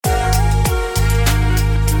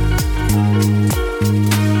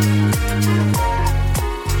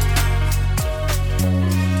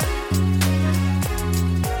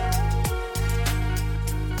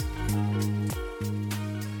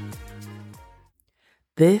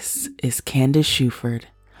This is Candace Shuford.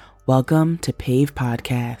 Welcome to Pave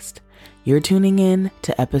Podcast. You're tuning in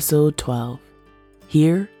to episode 12.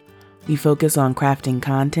 Here, we focus on crafting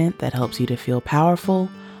content that helps you to feel powerful,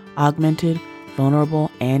 augmented,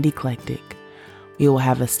 vulnerable, and eclectic. We will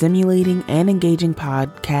have a stimulating and engaging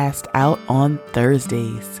podcast out on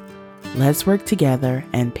Thursdays. Let's work together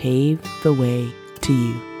and pave the way to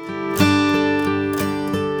you.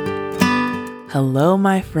 Hello,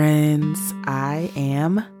 my friends. I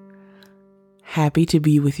am happy to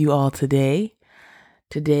be with you all today.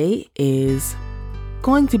 Today is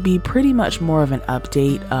going to be pretty much more of an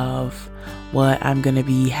update of what I'm going to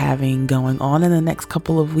be having going on in the next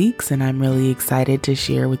couple of weeks, and I'm really excited to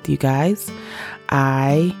share with you guys.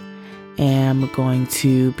 I am going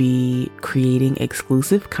to be creating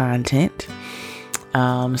exclusive content.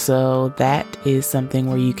 So that is something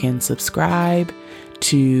where you can subscribe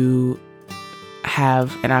to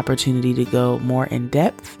have an opportunity to go more in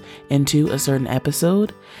depth into a certain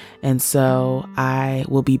episode. And so I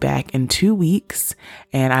will be back in 2 weeks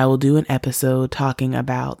and I will do an episode talking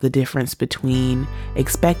about the difference between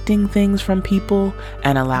expecting things from people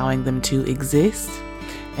and allowing them to exist.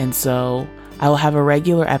 And so I will have a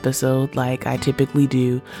regular episode like I typically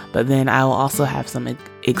do, but then I will also have some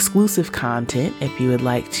exclusive content if you would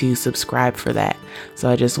like to subscribe for that. So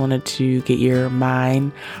I just wanted to get your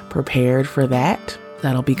mind prepared for that.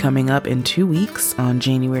 That'll be coming up in 2 weeks on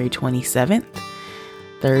January 27th.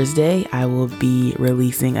 Thursday, I will be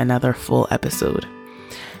releasing another full episode.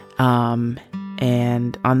 And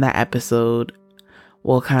on that episode,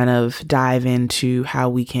 we'll kind of dive into how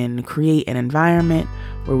we can create an environment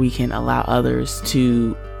where we can allow others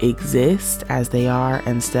to exist as they are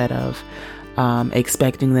instead of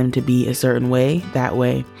expecting them to be a certain way. That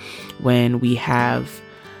way, when we have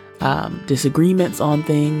disagreements on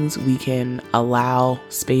things, we can allow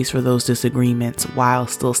space for those disagreements while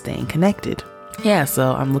still staying connected. Yeah,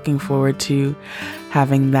 so I'm looking forward to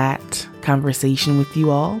having that conversation with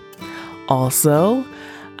you all. Also,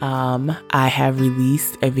 I have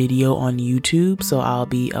released a video on YouTube, so I'll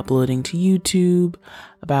be uploading to YouTube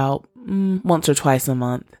about once or twice a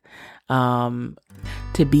month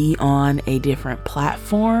to be on a different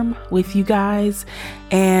platform with you guys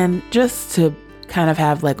and just to kind of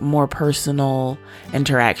have like more personal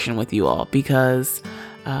interaction with you all, because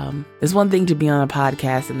it's one thing to be on a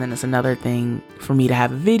podcast and then it's another thing for me to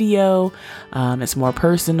have a video. It's more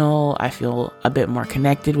personal. I feel a bit more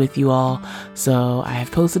connected with you all. So I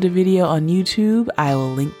have posted a video on YouTube. I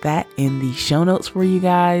will link that in the show notes for you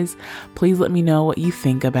guys. Please let me know what you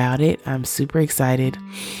think about it. I'm super excited.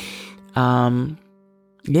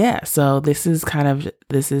 Yeah, so this is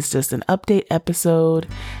just an update episode,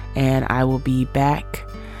 and I will be back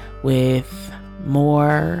with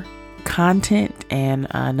more content and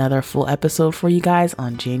another full episode for you guys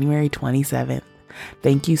on January 27th.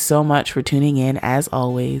 Thank you so much for tuning in as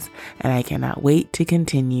always, and I cannot wait to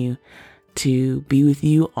continue to be with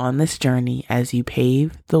you on this journey as you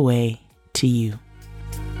pave the way to you.